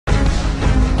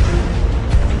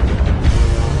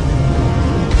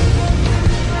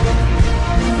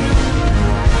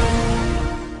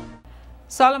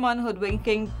Solomon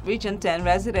hoodwinking Region 10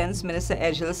 residents, Minister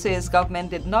Edghill says government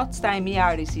did not stymie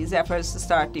RDC's efforts to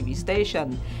start TV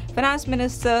station. Finance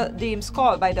Minister deems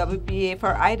call by WPA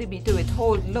for IDB to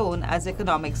withhold loan as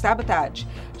economic sabotage.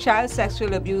 Child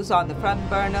sexual abuse on the front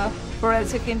burner,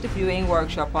 forensic interviewing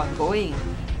workshop ongoing.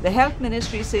 The Health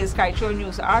Ministry says Capsule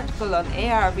News article on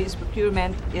ARV's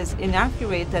procurement is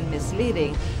inaccurate and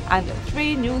misleading, and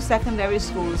 3 new secondary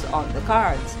schools on the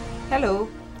cards. Hello,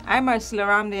 I'm Ursula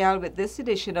Ramdayal with this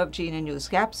edition of GINA News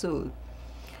Capsule.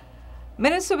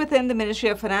 Minister within the Ministry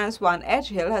of Finance, Juan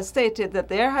Edghill, has stated that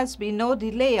there has been no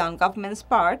delay on government's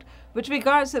part with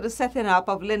regards to the setting up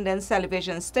of Linden's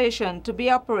television station to be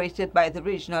operated by the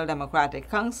Regional Democratic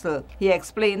Council. He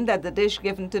explained that the dish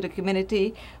given to the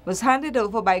community was handed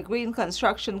over by Green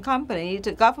Construction Company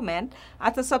to government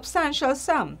at a substantial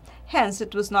sum, hence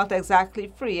it was not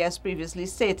exactly free as previously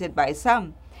stated by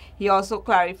some. He also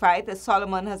clarified that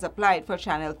Solomon has applied for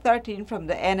Channel 13 from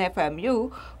the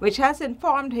NFMU, which has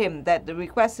informed him that the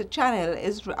requested channel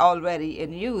is already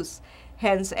in use.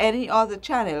 Hence, any other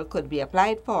channel could be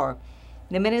applied for.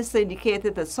 The minister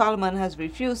indicated that Solomon has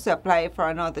refused to apply for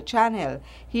another channel.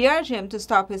 He urged him to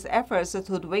stop his efforts at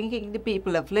hoodwinking the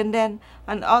people of Linden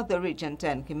and other Region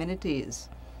 10 communities.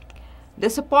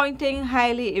 Disappointing,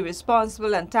 highly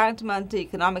irresponsible, and tantamount to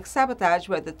economic sabotage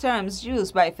were the terms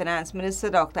used by Finance Minister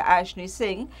Dr. Ashni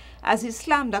Singh as he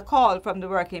slammed a call from the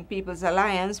Working People's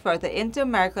Alliance for the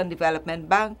Inter-American Development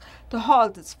Bank to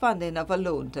halt its funding of a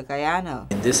loan to Guyana.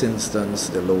 In this instance,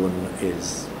 the loan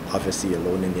is obviously a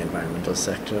loan in the environmental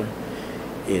sector.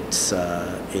 It's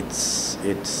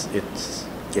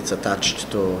attached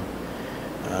to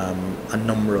a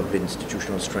number of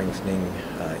institutional strengthening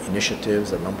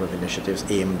initiatives, a number of initiatives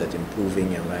aimed at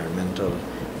improving environmental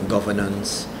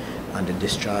governance and the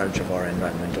discharge of our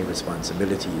environmental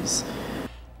responsibilities.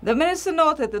 The minister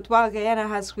noted that while Guyana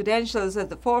has credentials at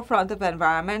the forefront of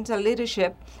environmental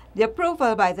leadership, the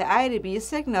approval by the IDB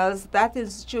signals that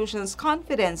institution's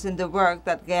confidence in the work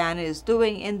that Guyana is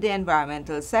doing in the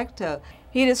environmental sector.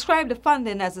 He described the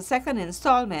funding as a second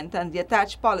installment and the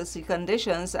attached policy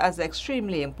conditions as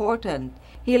extremely important.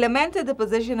 He lamented the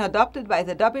position adopted by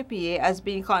the WPA as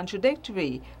being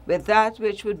contradictory with that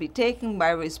which would be taken by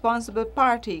a responsible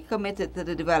party committed to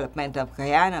the development of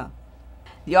Guyana.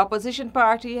 The opposition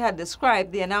party had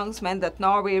described the announcement that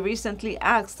Norway recently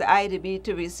asked the IDB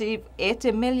to receive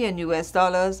 $80 million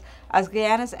as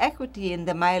Guyana's equity in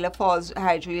the Myla Falls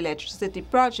hydroelectricity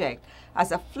project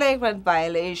as a flagrant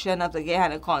violation of the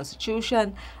Guyana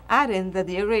Constitution, adding that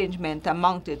the arrangement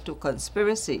amounted to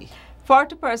conspiracy.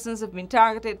 40 persons have been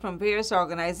targeted from various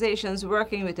organizations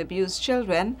working with abused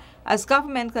children as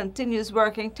government continues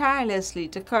working tirelessly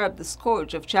to curb the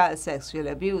scourge of child sexual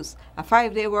abuse. A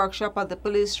 5-day workshop at the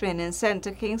Police Training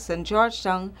Center, Kingston,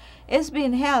 Georgetown, is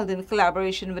being held in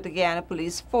collaboration with the Guyana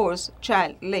Police Force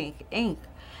Child Link, Inc.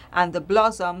 and the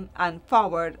Blossom and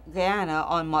Forward Guyana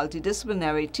on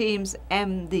Multidisciplinary Teams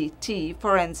MDT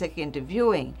Forensic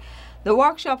Interviewing. The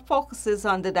workshop focuses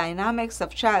on the dynamics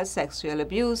of child sexual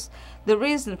abuse, the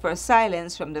reason for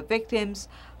silence from the victims,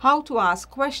 how to ask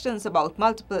questions about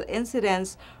multiple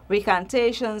incidents,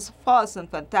 recantations, false and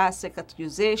fantastic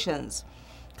accusations,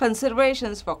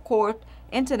 considerations for court,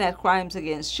 internet crimes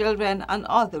against children, and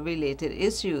other related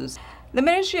issues. The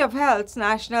Ministry of Health's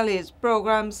National AIDS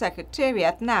Program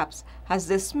Secretariat, NAPS, has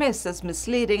dismissed as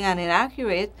misleading and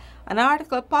inaccurate an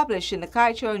article published in the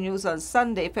Capsule News on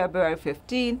Sunday, February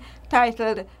 15,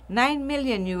 titled $9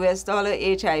 million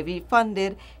HIV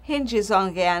funded hinges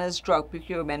on Guyana's drug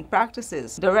procurement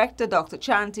practices. Director Dr.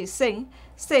 Chanti Singh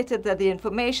stated that the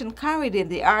information carried in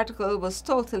the article was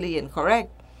totally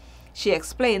incorrect. She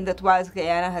explained that whilst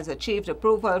Guyana has achieved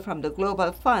approval from the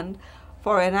Global Fund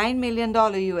for a $9 million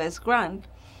US grant,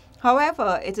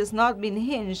 however, it has not been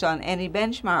hinged on any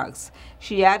benchmarks.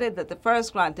 She added that the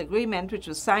first grant agreement, which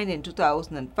was signed in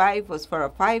 2005, was for a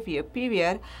 5-year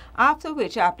period, after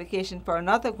which application for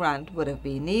another grant would have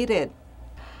been needed.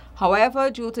 However,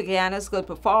 due to Guyana's good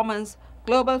performance,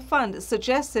 Global Fund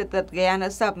suggested that Guyana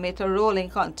submit a rolling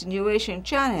continuation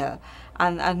channel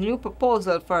and a new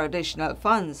proposal for additional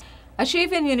funds.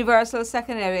 Achieving universal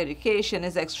secondary education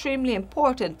is extremely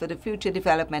important for the future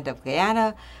development of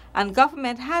Guyana, and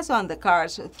government has on the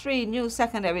cards 3 new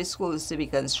secondary schools to be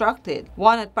constructed.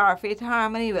 One at Parfaith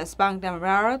Harmony, West Bank,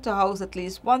 Demerara, to house at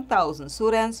least 1,000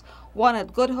 students, one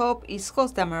at Good Hope, East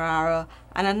Coast, Demerara,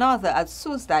 and another at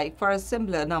Soosdijk for a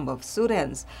similar number of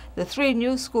students. The 3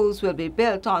 new schools will be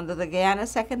built under the Guyana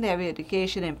Secondary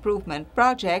Education Improvement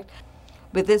Project.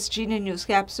 With this GINA News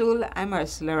Capsule, I'm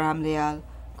Ursula Ramdayal.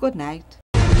 Good night.